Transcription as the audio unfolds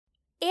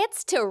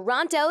It's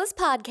Toronto's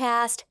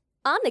podcast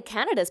on the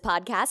Canada's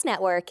Podcast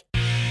Network.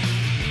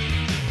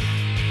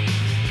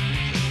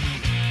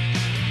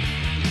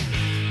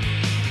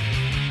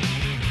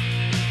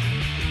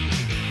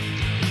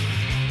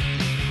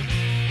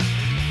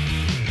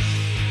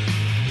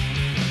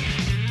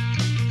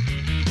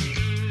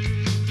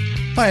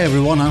 Hi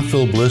everyone, I'm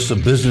Phil Bliss, a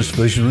business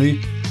visionary,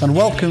 and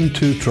welcome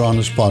to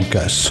Toronto's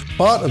Podcasts,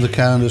 part of the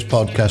Canada's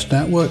Podcast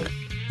Network,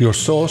 your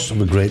source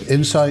of great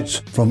insights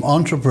from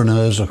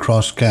entrepreneurs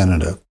across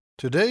Canada.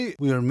 Today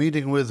we are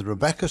meeting with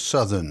Rebecca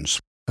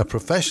Southerns, a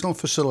professional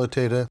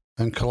facilitator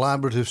and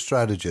collaborative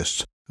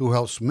strategist who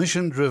helps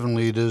mission-driven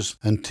leaders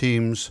and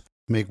teams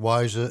make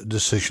wiser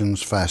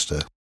decisions faster.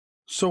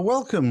 So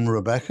welcome,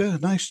 Rebecca.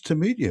 Nice to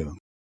meet you.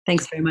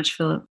 Thanks very much,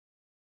 Philip.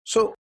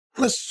 So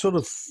let's sort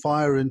of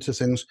fire into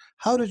things.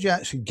 How did you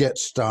actually get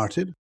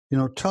started?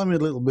 Tell me a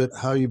little bit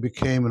how you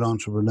became an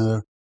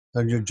entrepreneur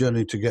and your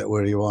journey to get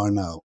where you are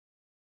now.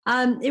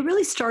 It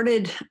really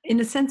started, in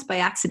a sense, by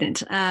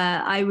accident.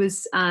 I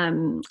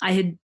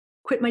had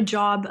quit my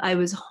job. I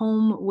was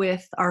home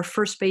with our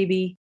first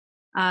baby.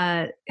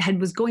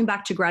 Was going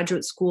back to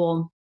graduate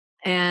school,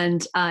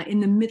 and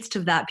in the midst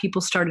of that,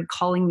 people started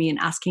calling me and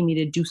asking me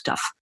to do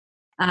stuff.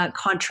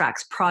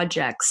 Contracts,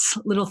 projects,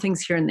 little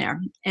things here and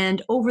there.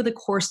 And over the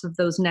course of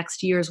those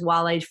next years,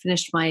 while I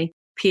finished my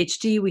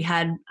PhD, we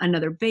had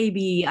another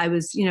baby. I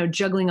was,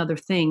 juggling other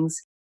things.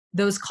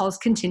 Those calls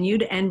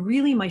continued. And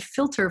really my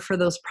filter for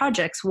those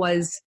projects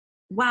was,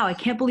 wow, I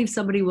can't believe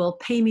somebody will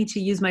pay me to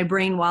use my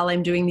brain while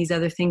I'm doing these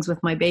other things with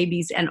my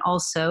babies. And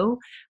also,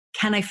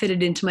 can I fit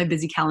it into my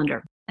busy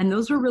calendar? And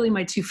those were really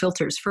my two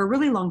filters for a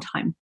really long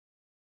time.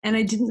 And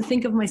I didn't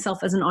think of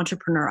myself as an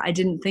entrepreneur. I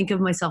didn't think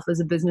of myself as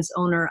a business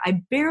owner.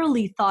 I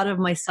barely thought of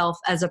myself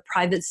as a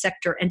private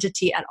sector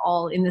entity at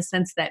all, in the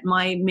sense that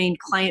my main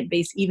client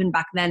base, even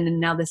back then, and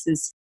now this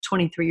is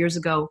 23 years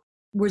ago,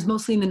 was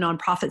mostly in the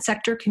nonprofit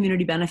sector,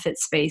 community benefit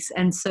space.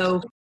 And so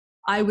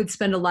I would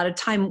spend a lot of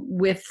time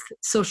with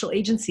social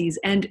agencies.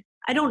 And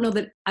I don't know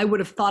that I would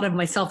have thought of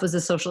myself as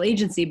a social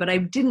agency, but I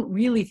didn't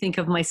really think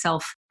of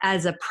myself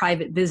as a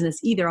private business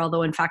either,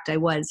 although in fact I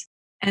was.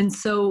 And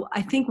so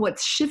I think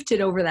what's shifted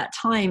over that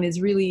time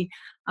is really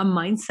a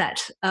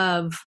mindset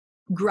of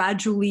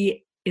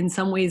gradually, in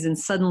some ways and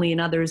suddenly in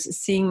others,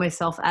 seeing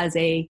myself as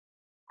an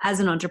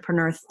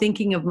entrepreneur,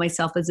 thinking of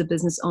myself as a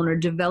business owner,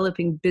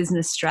 developing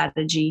business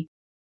strategy,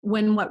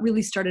 when what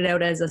really started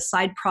out as a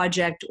side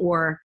project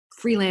or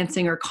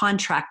freelancing or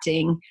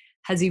contracting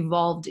has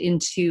evolved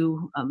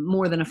into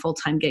more than a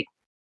full-time gig.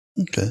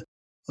 Okay.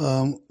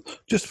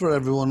 Just for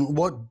everyone,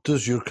 what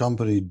does your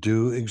company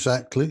do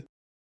exactly?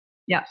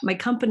 Yeah, my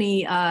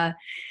company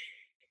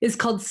is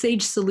called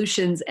Sage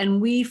Solutions, and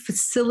we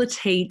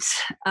facilitate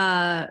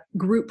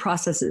group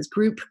processes,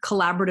 group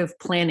collaborative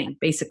planning,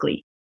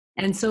 basically.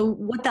 And so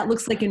what that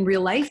looks like in real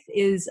life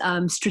is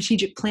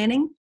strategic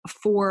planning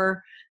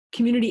for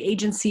community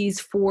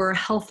agencies, for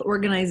health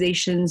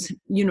organizations,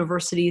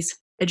 universities,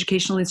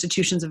 educational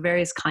institutions of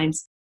various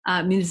kinds,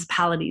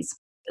 municipalities.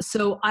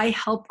 So I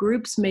help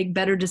groups make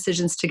better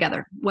decisions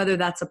together, whether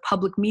that's a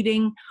public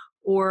meeting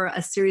or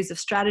a series of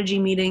strategy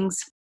meetings,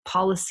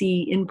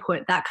 policy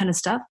input, that kind of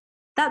stuff.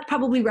 That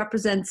probably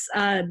represents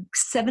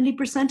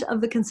 70% of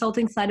the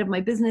consulting side of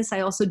my business. I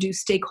also do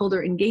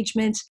stakeholder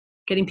engagement,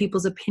 getting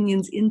people's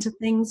opinions into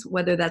things,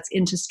 whether that's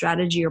into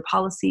strategy or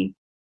policy.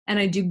 And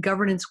I do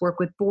governance work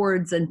with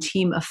boards and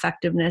team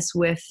effectiveness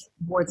with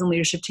boards and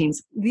leadership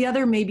teams. The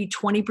other maybe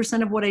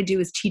 20% of what I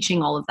do is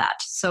teaching all of that.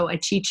 So I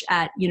teach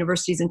at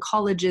universities and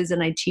colleges,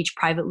 and I teach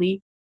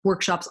privately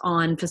workshops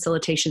on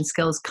facilitation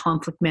skills,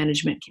 conflict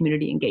management,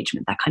 community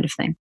engagement, that kind of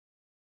thing.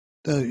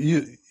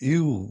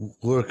 You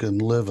work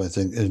and live, I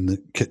think,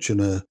 in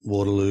Kitchener,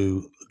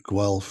 Waterloo,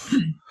 Guelph,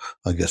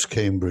 I guess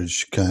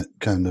Cambridge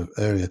kind of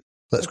area.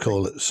 Let's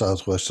call it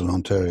southwestern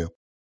Ontario.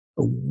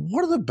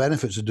 What are the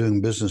benefits of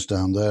doing business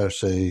down there,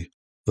 say,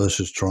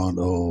 versus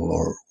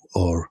Toronto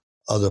or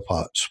other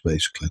parts,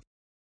 basically?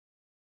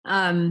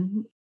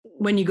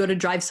 When you go to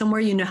drive somewhere,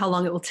 you know how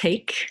long it will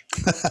take.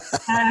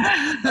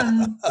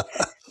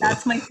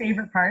 That's my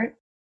favorite part.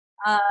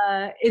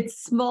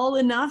 It's small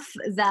enough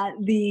that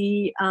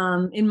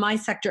in my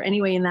sector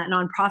anyway, in that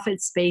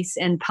nonprofit space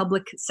and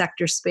public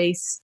sector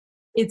space,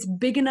 it's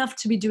big enough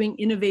to be doing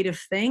innovative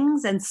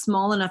things and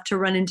small enough to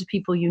run into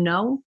people you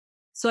know.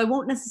 So I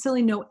won't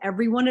necessarily know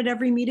everyone at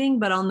every meeting,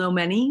 but I'll know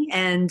many.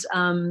 And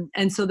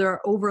so there are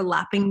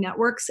overlapping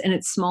networks, and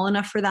it's small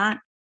enough for that,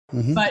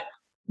 but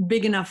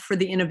big enough for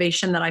the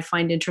innovation that I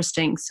find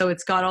interesting. So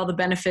it's got all the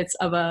benefits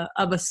of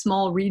a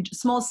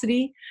small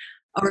city,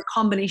 or a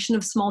combination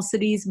of small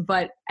cities,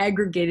 but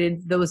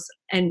aggregated those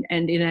and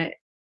in a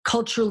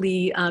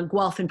culturally,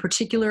 Guelph in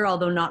particular,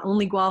 although not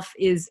only Guelph,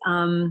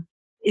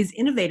 is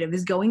innovative,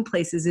 is going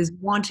places, is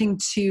wanting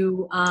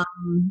to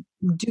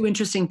do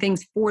interesting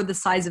things for the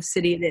size of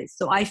city it is.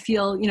 So I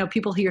feel,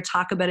 people here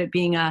talk about it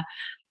being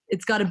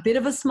it's got a bit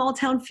of a small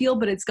town feel,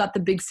 but it's got the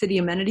big city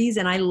amenities,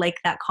 and I like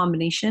that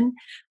combination.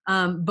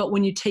 But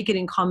when you take it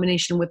in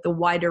combination with the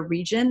wider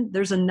region,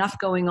 there's enough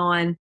going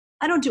on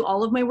don't do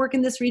all of my work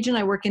in this region.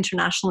 I work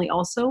internationally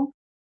also,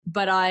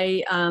 but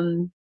I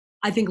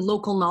think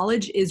local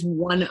knowledge is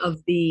one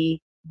of the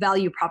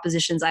value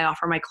propositions I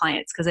offer my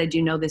clients because I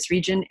do know this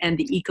region and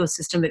the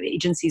ecosystem of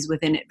agencies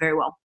within it very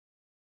well.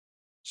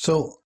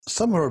 So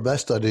some of our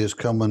best ideas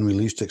come when we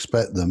least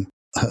expect them.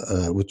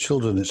 With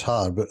children, it's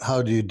hard, but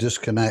how do you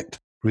disconnect,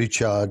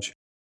 recharge,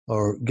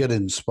 or get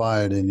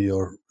inspired in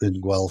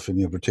Guelph, in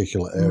your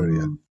particular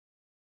area?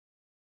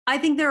 I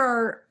think there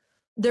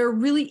are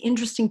really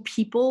interesting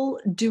people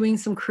doing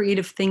some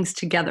creative things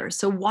together.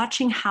 So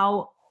watching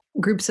how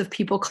groups of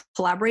people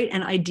collaborate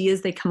and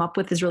ideas they come up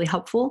with is really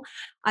helpful.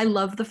 I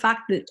love the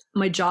fact that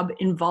my job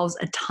involves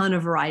a ton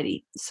of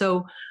variety.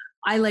 So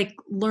I like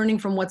learning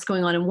from what's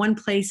going on in one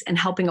place and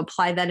helping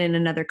apply that in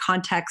another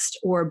context,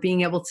 or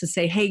being able to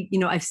say, hey,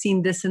 I've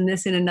seen this and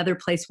this in another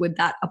place. Would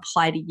that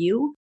apply to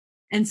you?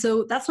 And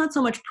so that's not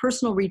so much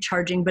personal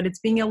recharging, but it's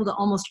being able to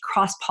almost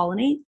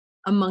cross-pollinate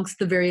amongst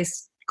the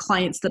various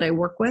clients that I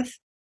work with.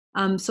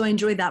 So I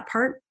enjoy that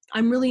part.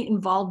 I'm really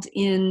involved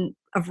in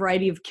a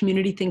variety of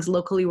community things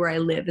locally where I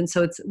live. And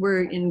so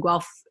we're in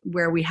Guelph,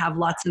 where we have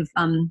lots of,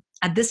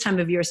 at this time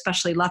of year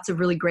especially, lots of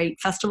really great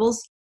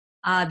festivals.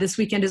 This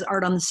weekend is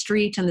Art on the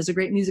Street, and there's a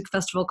great music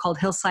festival called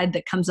Hillside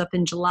that comes up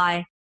in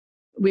July.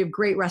 We have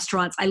great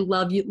restaurants. I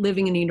love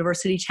living in a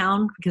university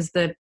town because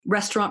the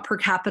restaurant per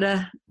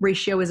capita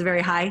ratio is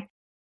very high.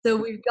 So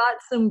we've got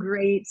some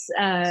great,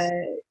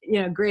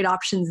 great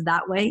options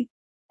that way.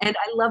 And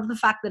I love the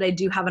fact that I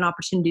do have an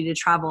opportunity to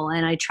travel.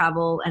 And I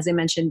travel, as I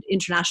mentioned,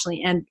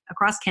 internationally and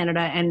across Canada,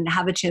 and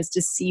have a chance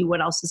to see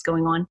what else is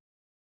going on.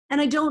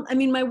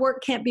 And my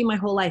work can't be my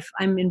whole life.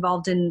 I'm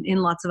involved in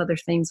lots of other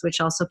things, which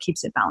also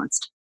keeps it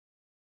balanced.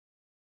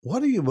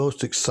 What are you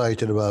most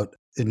excited about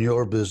in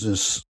your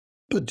business,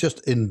 but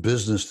just in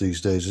business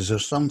these days? Is there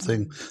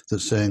something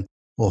that's saying,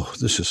 oh,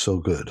 this is so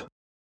good?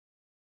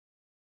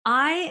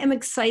 I am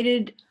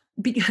excited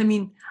because,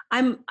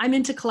 I'm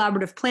into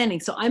collaborative planning.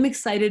 So I'm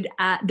excited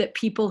that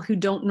people who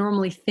don't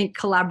normally think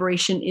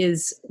collaboration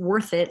is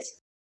worth it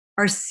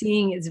are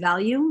seeing its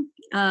value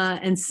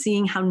and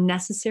seeing how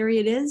necessary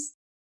it is.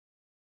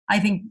 I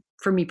think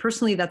for me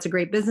personally, that's a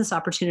great business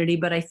opportunity,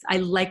 but I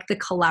like the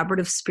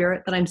collaborative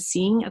spirit that I'm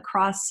seeing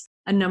across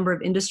a number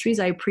of industries.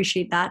 I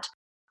appreciate that.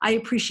 I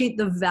appreciate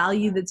the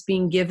value that's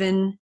being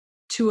given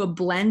to a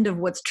blend of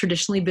what's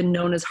traditionally been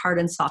known as hard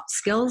and soft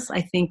skills.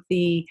 I think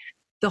the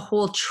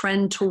whole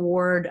trend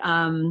toward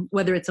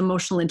whether it's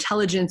emotional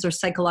intelligence or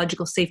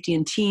psychological safety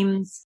in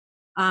teams,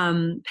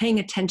 paying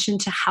attention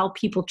to how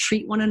people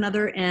treat one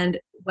another and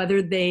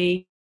whether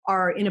they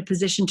are in a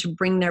position to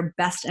bring their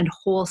best and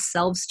whole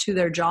selves to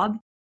their job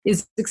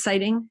is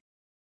exciting.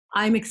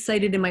 I'm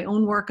excited in my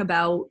own work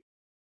about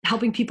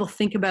helping people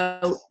think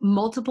about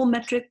multiple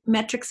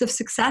metrics of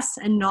success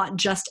and not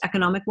just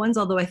economic ones,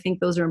 although I think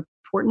those are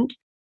important.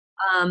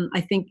 I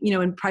think,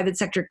 in private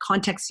sector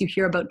contexts, you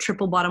hear about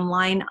triple bottom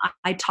line.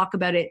 I talk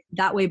about it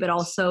that way, but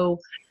also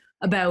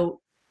about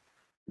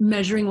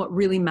measuring what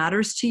really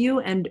matters to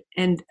you and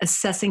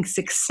assessing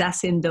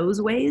success in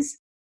those ways.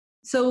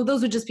 So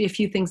those would just be a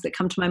few things that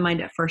come to my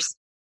mind at first.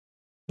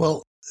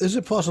 Well, is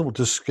it possible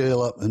to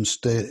scale up and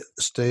stay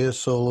a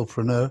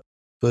solopreneur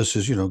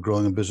versus,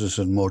 growing a business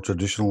in more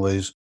traditional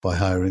ways by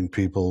hiring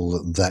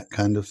people, that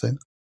kind of thing?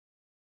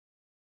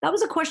 That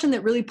was a question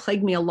that really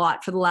plagued me a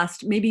lot for the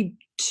last maybe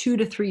 2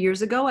 to 3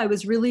 years ago. I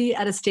was really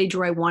at a stage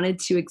where I wanted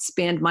to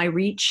expand my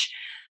reach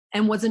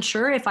and wasn't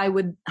sure if I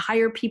would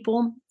hire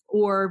people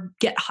or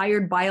get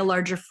hired by a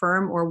larger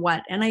firm or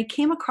what. And I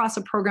came across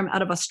a program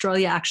out of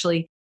Australia,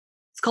 actually.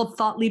 It's called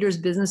Thought Leaders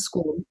Business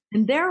School.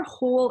 And their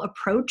whole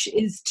approach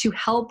is to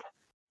help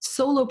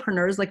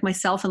solopreneurs like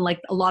myself and like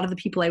a lot of the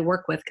people I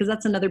work with, because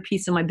that's another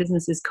piece of my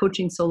business is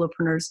coaching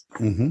solopreneurs.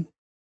 Mm-hmm.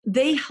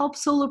 They help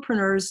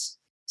solopreneurs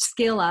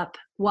scale up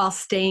while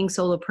staying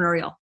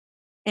solopreneurial.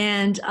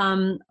 And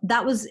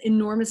that was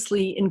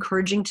enormously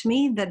encouraging to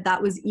me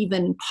that was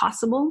even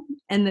possible,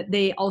 and that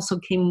they also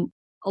came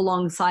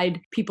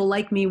alongside people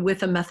like me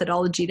with a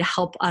methodology to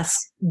help us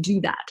do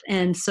that.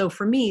 And so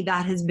for me,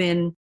 that has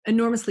been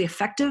enormously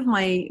effective.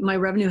 My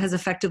revenue has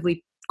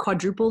effectively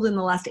quadrupled in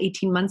the last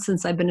 18 months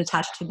since I've been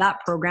attached to that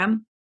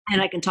program.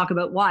 And I can talk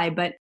about why.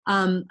 But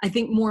I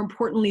think more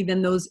importantly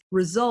than those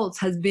results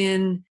has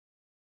been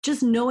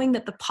just knowing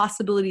that the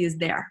possibility is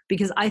there,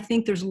 because I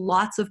think there's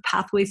lots of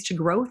pathways to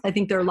growth. I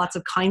think there are lots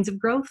of kinds of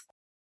growth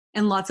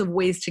and lots of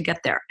ways to get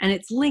there. And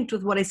it's linked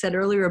with what I said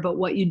earlier about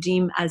what you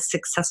deem as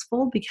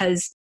successful,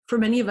 because for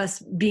many of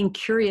us, being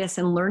curious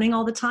and learning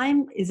all the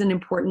time is an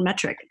important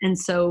metric. And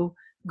so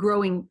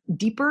growing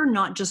deeper,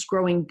 not just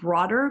growing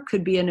broader,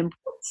 could be an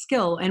important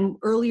skill. And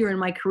earlier in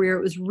my career,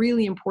 it was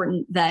really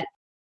important that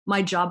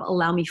my job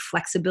allow me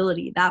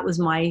flexibility. That was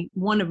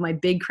one of my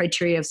big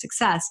criteria of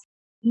success.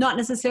 Not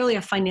necessarily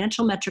a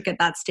financial metric at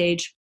that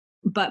stage,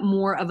 but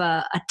more of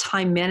a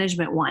time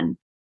management one.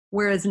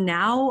 Whereas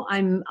now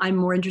I'm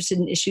more interested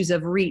in issues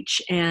of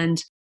reach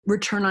and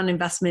return on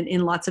investment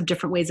in lots of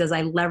different ways as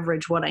I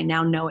leverage what I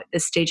now know at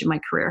this stage of my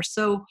career.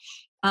 So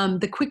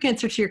The quick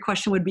answer to your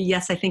question would be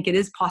yes, I think it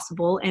is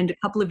possible. And a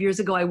couple of years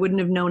ago, I wouldn't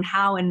have known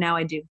how, and now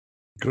I do.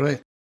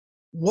 Great.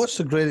 What's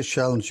the greatest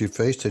challenge you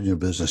faced in your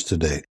business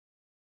today?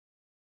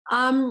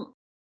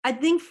 I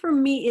think for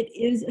me, it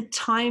is a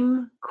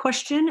time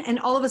question, and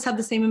all of us have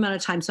the same amount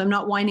of time. So I'm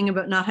not whining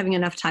about not having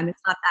enough time.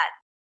 It's not that.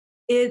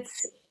 It's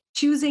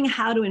choosing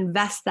how to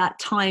invest that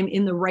time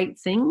in the right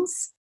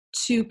things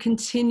to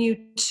continue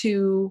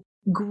to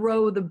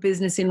grow the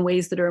business in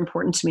ways that are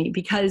important to me,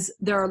 because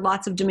there are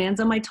lots of demands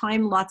on my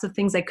time, lots of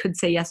things I could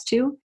say yes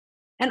to.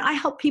 And I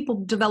help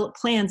people develop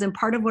plans. And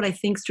part of what I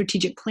think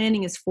strategic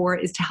planning is for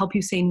is to help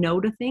you say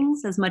no to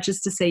things as much as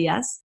to say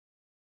yes.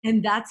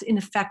 And that's in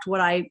effect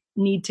what I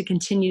need to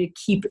continue to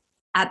keep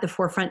at the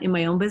forefront in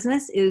my own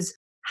business, is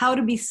how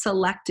to be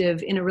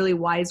selective in a really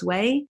wise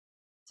way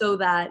so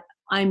that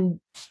I'm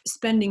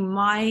spending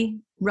my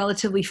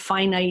relatively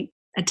finite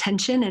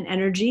attention and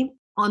energy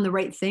on the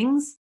right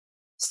things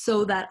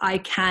so that I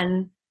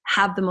can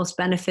have the most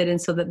benefit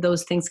and so that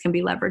those things can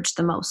be leveraged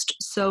the most.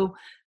 So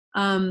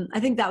I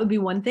think that would be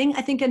one thing.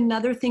 I think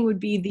another thing would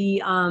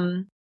be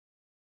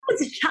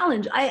it's a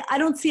challenge. I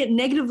don't see it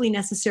negatively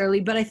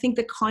necessarily, but I think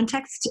the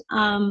context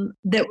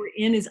that we're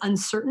in is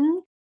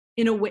uncertain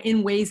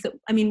in ways that,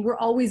 I mean, we're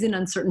always in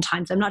uncertain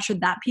times. I'm not sure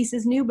that piece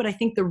is new, but I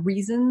think the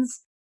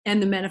reasons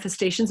and the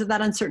manifestations of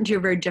that uncertainty are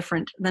very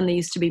different than they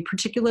used to be,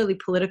 particularly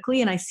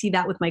politically. And I see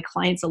that with my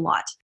clients a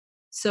lot.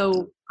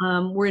 So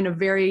we're in a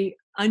very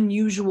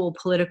unusual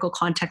political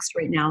context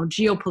right now,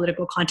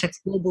 geopolitical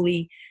context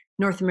globally,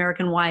 North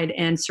American wide,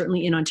 and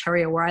certainly in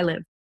Ontario where I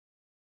live.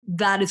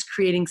 That is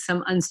creating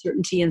some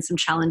uncertainty and some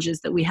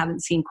challenges that we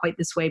haven't seen quite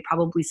this way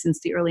probably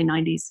since the early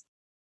 90s.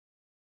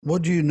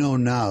 What do you know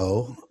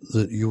now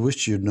that you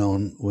wish you'd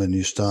known when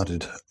you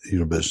started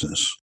your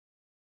business?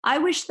 I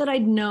wish that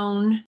I'd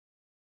known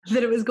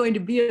that it was going to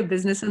be a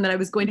business and that I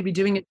was going to be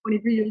doing it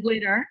 23 years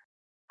later.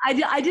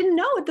 I didn't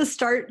know at the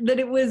start that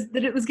it was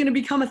going to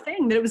become a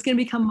thing, that it was going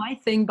to become my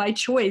thing by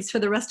choice for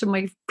the rest of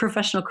my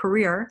professional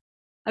career.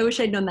 I wish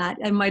I'd known that.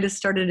 I might have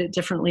started it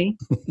differently.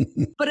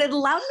 But it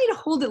allowed me to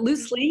hold it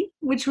loosely,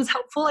 which was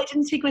helpful. I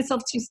didn't take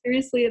myself too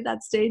seriously at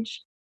that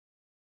stage.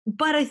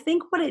 But I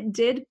think what it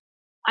did,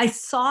 I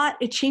saw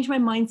it changed my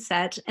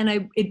mindset,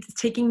 and it's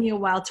taking me a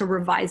while to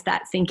revise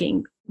that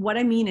thinking. What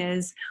I mean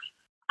is,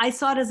 I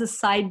saw it as a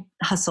side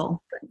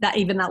hustle.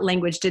 That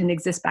language didn't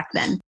exist back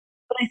then.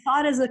 But I saw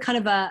it as a kind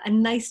of a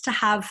nice to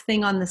have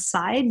thing on the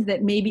side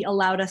that maybe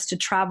allowed us to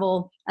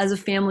travel as a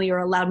family or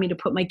allowed me to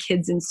put my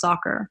kids in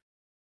soccer.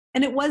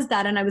 And it was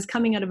that, and I was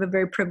coming out of a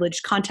very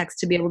privileged context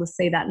to be able to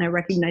say that, and I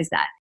recognize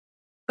that.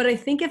 But I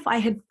think if I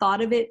had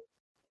thought of it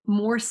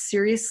more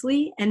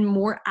seriously and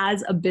more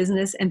as a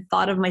business and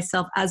thought of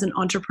myself as an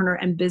entrepreneur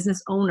and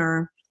business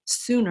owner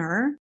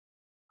sooner,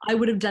 I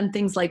would have done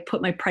things like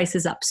put my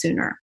prices up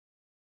sooner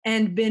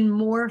and been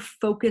more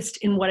focused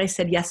in what I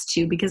said yes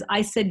to, because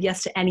I said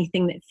yes to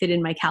anything that fit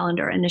in my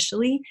calendar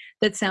initially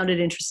that sounded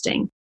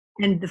interesting,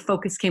 and the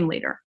focus came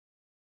later.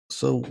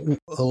 So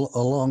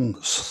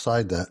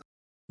alongside that,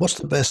 what's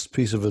the best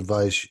piece of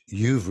advice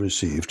you've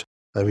received?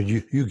 I mean,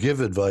 you give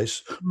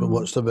advice, but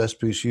what's the best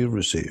piece you've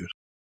received?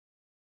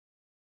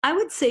 I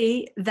would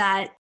say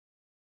that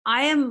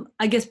I am,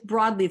 I guess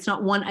broadly, it's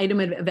not one item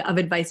of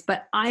advice,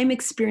 but I'm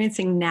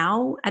experiencing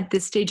now at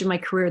this stage of my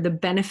career the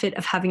benefit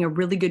of having a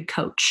really good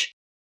coach.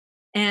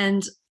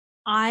 And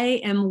I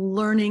am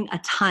learning a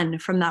ton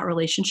from that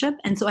relationship.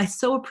 And so I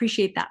so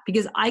appreciate that,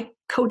 because I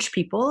coach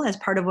people as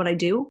part of what I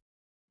do.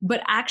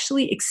 But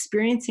actually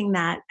experiencing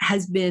that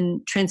has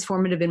been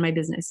transformative in my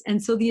business.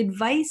 And so the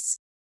advice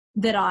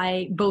that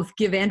I both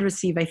give and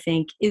receive, I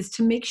think, is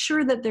to make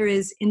sure that there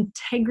is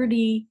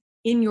integrity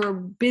in your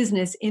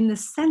business, in the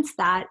sense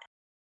that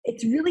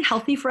it's really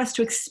healthy for us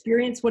to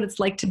experience what it's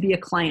like to be a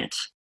client.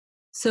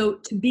 So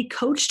to be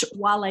coached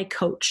while I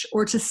coach,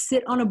 or to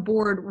sit on a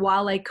board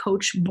while I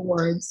coach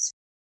boards,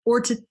 or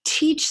to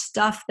teach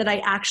stuff that I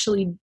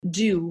actually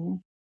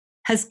do,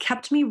 has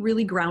kept me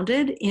really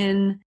grounded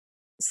in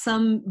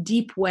some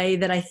deep way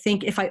that I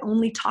think if I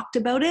only talked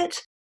about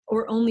it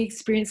or only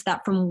experienced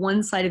that from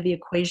one side of the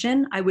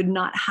equation, I would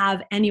not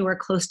have anywhere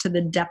close to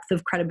the depth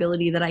of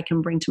credibility that I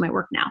can bring to my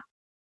work now.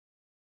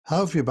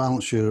 How have you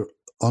balanced your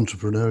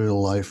entrepreneurial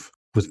life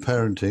with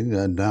parenting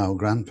and now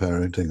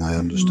grandparenting, I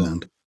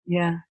understand?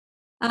 Yeah.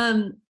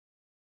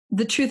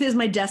 The truth is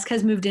my desk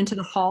has moved into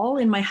the hall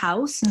in my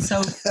house, and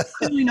so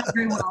clearly not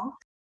very well.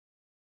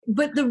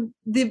 But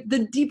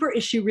the deeper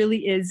issue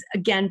really is,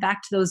 again,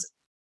 back to those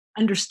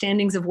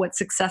understandings of what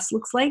success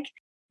looks like.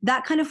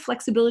 That kind of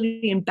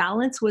flexibility and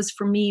balance was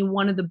for me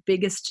one of the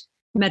biggest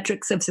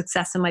metrics of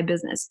success in my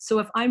business. So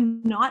if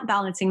I'm not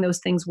balancing those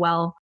things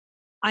well,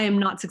 I am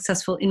not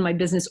successful in my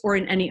business or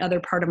in any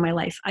other part of my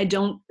life. I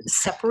don't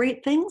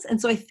separate things.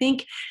 And so I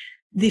think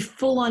the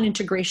full-on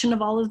integration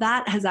of all of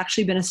that has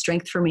actually been a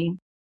strength for me.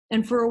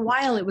 And for a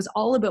while, it was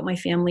all about my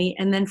family.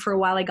 And then for a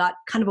while, I got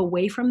kind of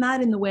away from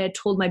that in the way I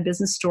told my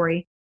business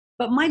story.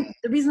 But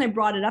the reason I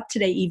brought it up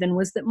today even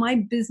was that my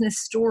business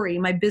story,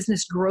 my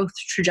business growth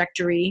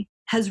trajectory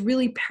has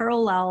really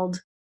paralleled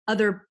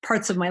other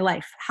parts of my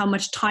life, how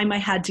much time I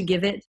had to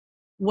give it,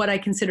 what I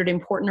considered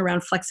important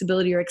around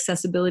flexibility or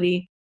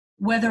accessibility,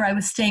 whether I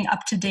was staying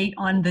up to date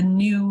on the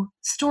new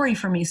story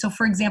for me. So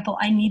for example,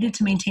 I needed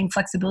to maintain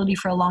flexibility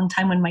for a long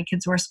time when my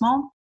kids were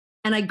small.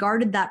 And I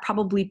guarded that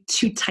probably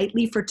too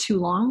tightly for too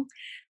long,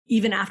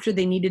 even after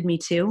they needed me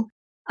to,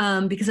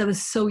 because I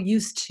was so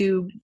used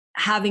to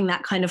having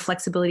that kind of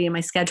flexibility in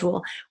my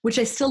schedule, which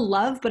I still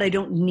love, but I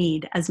don't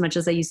need as much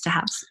as I used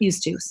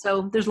to.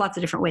 So there's lots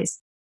of different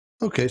ways.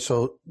 Okay,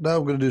 so now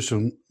we're going to do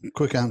some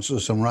quick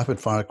answers, some rapid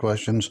fire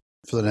questions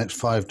for the next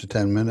 5 to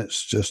 10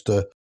 minutes, just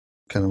to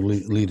kind of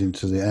leading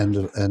to the end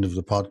of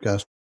the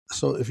podcast.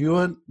 So if you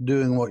weren't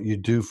doing what you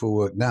do for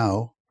work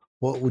now,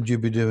 what would you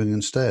be doing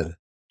instead?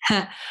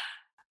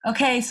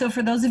 Okay, so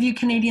for those of you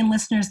Canadian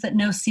listeners that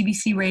know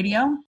CBC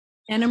Radio,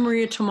 Anna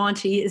Maria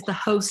Tremonti is the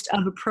host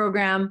of a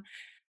program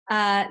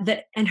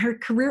and her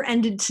career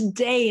ended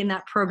today in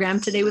that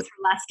program. Today was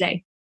her last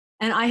day.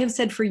 And I have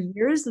said for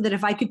years that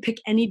if I could pick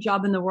any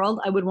job in the world,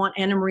 I would want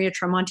Anna Maria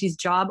Tremonti's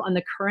job on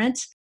The Current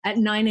at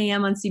 9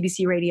 a.m. on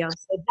CBC Radio.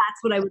 So that's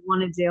what I would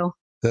want to do.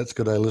 That's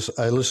good. I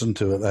listen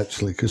to it,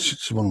 actually, because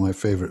she's one of my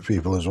favorite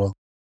people as well.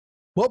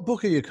 What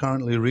book are you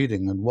currently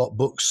reading, and what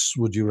books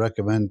would you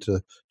recommend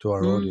to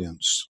our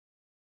audience?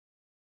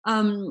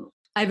 I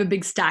have a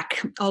big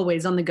stack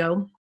always on the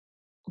go.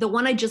 The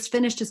one I just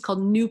finished is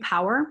called New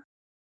Power,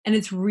 and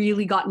it's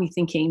really got me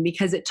thinking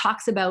because it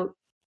talks about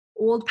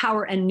old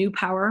power and new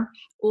power.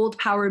 Old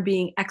power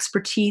being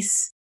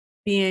expertise,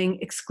 being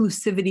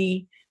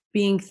exclusivity,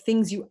 being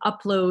things you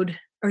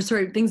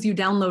things you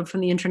download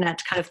from the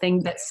internet kind of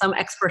thing that some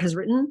expert has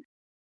written.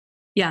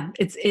 Yeah,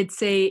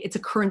 it's a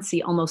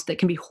currency almost that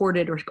can be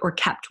hoarded or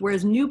kept.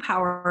 Whereas new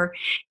power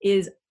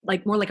is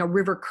more like a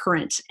river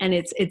current, and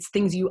it's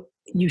things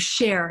you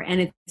share,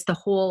 and it's the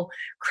whole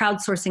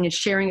crowdsourcing and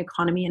sharing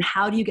economy. And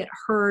how do you get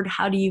heard?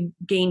 How do you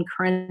gain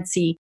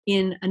currency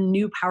in a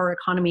new power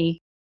economy,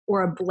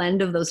 or a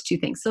blend of those two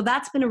things? So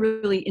that's been a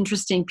really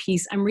interesting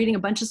piece. I'm reading a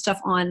bunch of stuff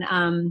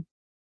on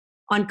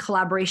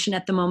collaboration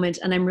at the moment,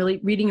 and I'm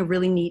really reading a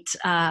really neat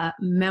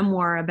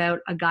memoir about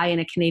a guy in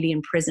a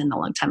Canadian prison a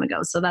long time ago.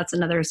 So that's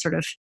another sort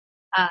of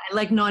I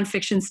like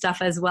nonfiction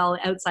stuff as well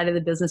outside of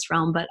the business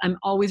realm, but I'm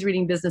always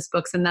reading business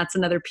books, and that's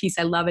another piece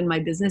I love in my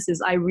business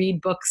is I read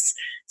books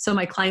so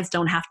my clients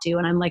don't have to,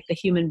 and I'm like the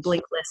human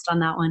blink list on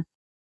that one.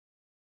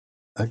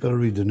 I got to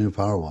read the New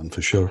Power one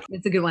for sure.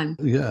 It's a good one.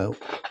 Yeah.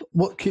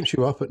 What keeps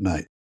you up at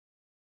night?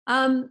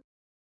 I'm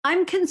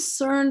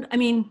concerned. I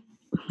mean,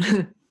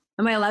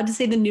 am I allowed to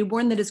say the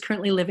newborn that is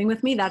currently living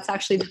with me? That's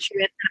actually the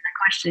true answer to that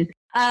question.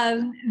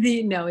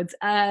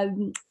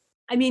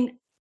 I mean,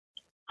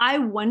 I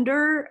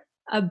wonder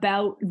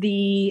about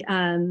the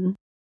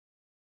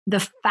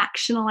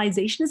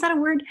factionalization. Is that a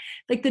word?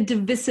 Like the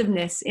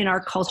divisiveness in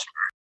our culture.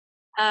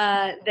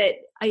 That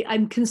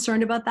I'm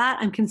concerned about that.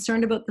 I'm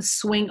concerned about the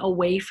swing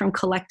away from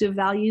collective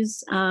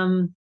values.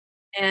 And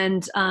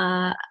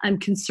I'm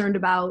concerned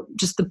about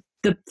just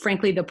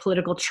frankly, the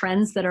political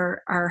trends that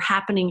are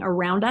happening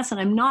around us.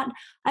 And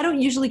I don't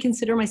usually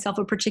consider myself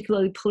a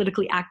particularly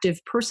politically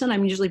active person.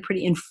 I'm usually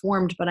pretty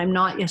informed, but I'm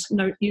not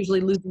usually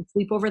losing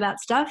sleep over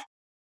that stuff.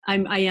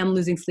 I am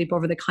losing sleep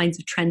over the kinds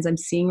of trends I'm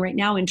seeing right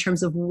now in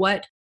terms of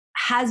what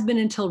has been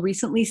until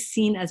recently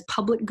seen as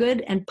public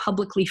good and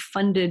publicly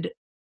funded.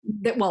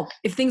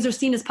 If things are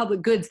seen as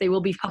public goods, they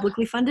will be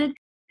publicly funded.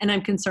 And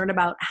I'm concerned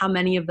about how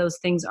many of those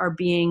things are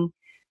being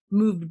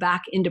moved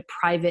back into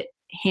private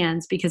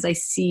hands because I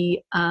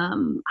see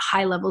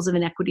high levels of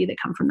inequity that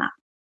come from that.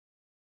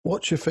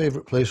 What's your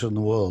favorite place in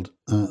the world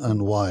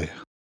and why?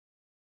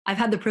 I've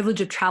had the privilege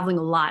of traveling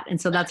a lot,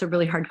 and so that's a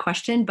really hard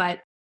question, but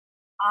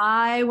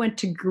I've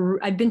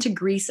been to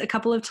Greece a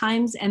couple of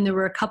times, and there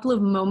were a couple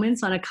of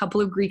moments on a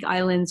couple of Greek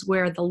islands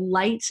where the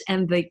light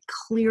and the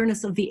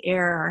clearness of the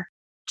air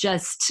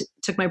just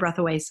took my breath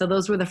away. So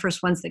those were the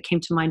first ones that came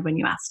to mind when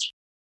you asked.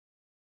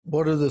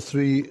 What are the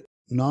 3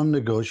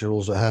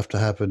 non-negotiables that have to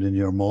happen in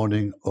your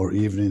morning or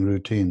evening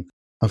routine?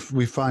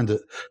 We find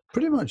that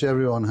pretty much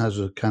everyone has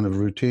a kind of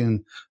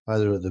routine,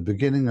 either at the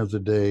beginning of the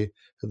day,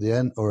 at the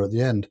end, or at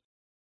the end.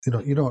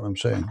 You know what I'm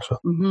saying. So.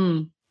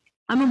 Mm-hmm.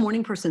 I'm a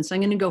morning person, so I'm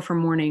going to go for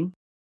morning.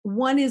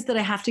 One is that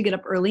I have to get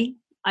up early.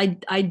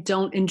 I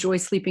don't enjoy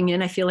sleeping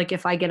in. I feel like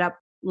if I get up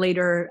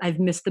later, I've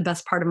missed the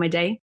best part of my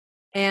day.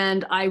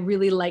 And I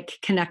really like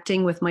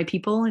connecting with my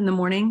people in the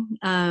morning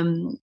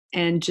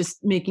and just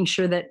making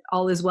sure that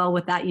all is well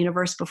with that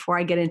universe before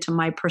I get into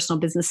my personal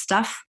business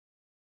stuff.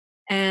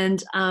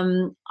 And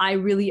I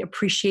really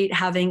appreciate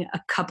having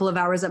a couple of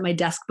hours at my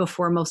desk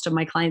before most of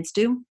my clients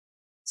do.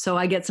 So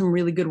I get some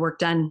really good work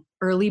done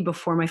early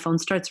before my phone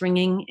starts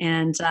ringing,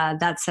 and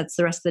that sets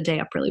the rest of the day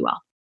up really well.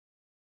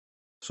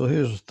 So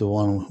here's the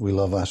one we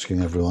love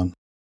asking everyone.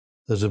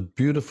 There's a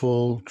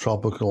beautiful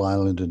tropical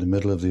island in the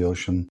middle of the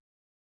ocean.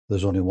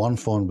 There's only one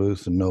phone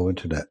booth and no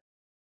internet.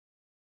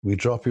 We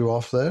drop you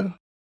off there,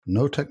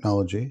 no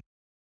technology.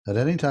 At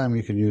any time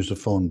you can use the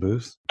phone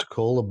booth to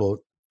call the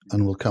boat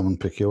and we'll come and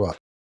pick you up.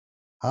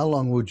 How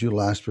long would you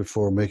last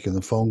before making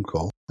the phone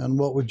call, and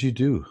what would you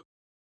do?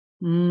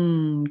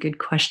 Good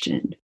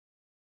question.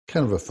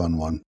 Kind of a fun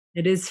one.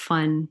 It is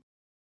fun.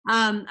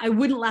 I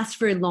wouldn't last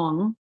very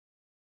long.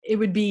 It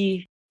would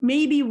be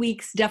maybe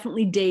weeks,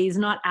 definitely days,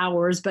 not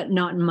hours, but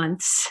not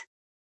months.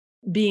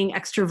 Being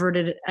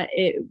extroverted,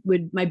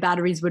 my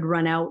batteries would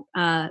run out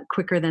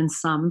quicker than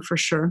some, for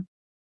sure.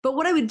 But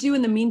what I would do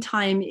in the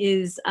meantime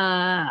is do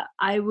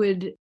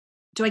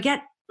I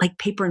get like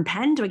paper and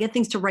pen? Do I get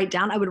things to write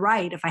down? I would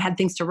write if I had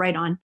things to write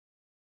on.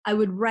 I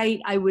would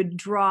write, I would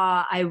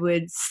draw, I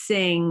would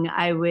sing,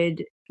 I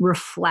would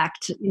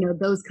reflect,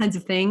 those kinds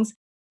of things.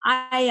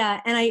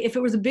 If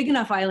it was a big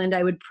enough island,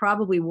 I would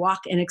probably walk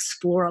and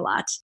explore a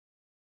lot.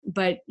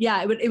 But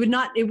yeah, it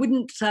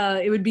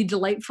would be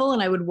delightful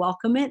and I would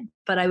welcome it,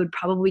 but I would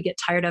probably get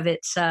tired of it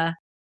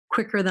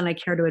quicker than I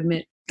care to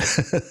admit.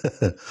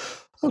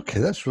 Okay,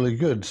 that's really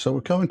good. So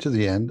we're coming to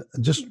the end.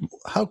 Just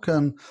how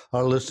can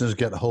our listeners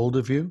get hold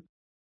of you?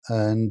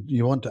 And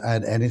you want to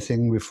add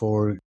anything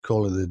before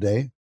call it a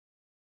day?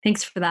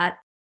 Thanks for that.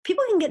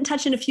 People can get in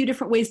touch in a few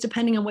different ways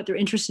depending on what they're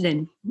interested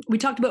in. We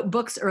talked about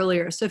books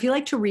earlier. So if you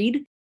like to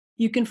read,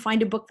 you can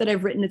find a book that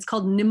I've written. It's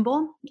called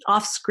Nimble,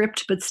 off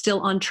script, but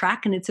still on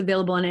track. And it's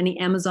available on any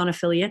Amazon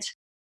affiliate.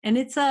 And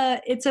it's a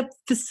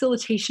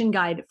facilitation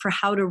guide for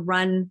how to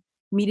run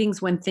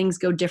meetings when things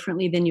go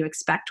differently than you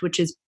expect, which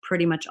is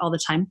pretty much all the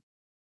time.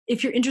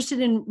 If you're interested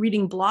in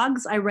reading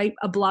blogs, I write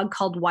a blog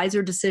called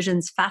Wiser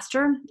Decisions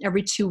Faster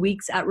every 2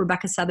 weeks at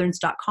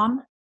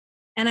RebeccaSoutherns.com.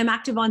 And I'm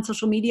active on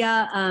social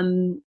media,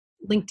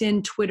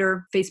 LinkedIn,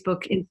 Twitter,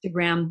 Facebook,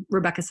 Instagram,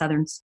 Rebecca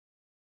Southerns.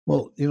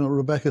 Well,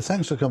 Rebecca,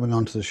 thanks for coming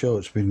on to the show.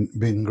 It's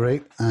been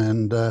great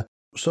and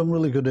some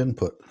really good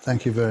input.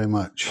 Thank you very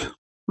much.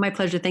 My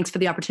pleasure. Thanks for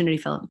the opportunity,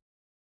 Philip.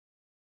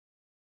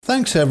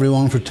 Thanks,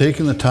 everyone, for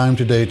taking the time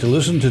today to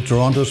listen to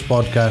Toronto's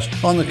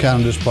podcast on the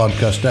Canada's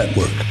Podcast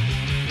Network.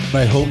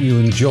 I hope you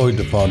enjoyed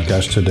the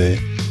podcast today.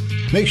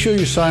 Make sure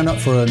you sign up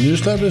for our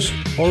newsletters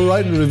or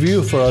write a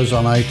review for us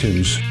on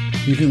iTunes.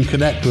 You can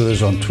connect with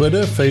us on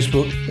Twitter,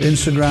 Facebook,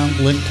 Instagram,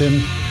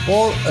 LinkedIn,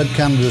 or at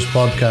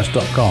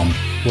canadaspodcast.com,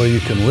 where you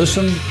can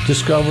listen,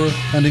 discover,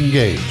 and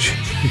engage.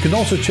 You can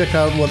also check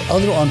out what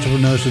other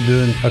entrepreneurs are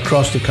doing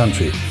across the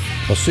country.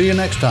 I'll see you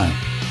next time.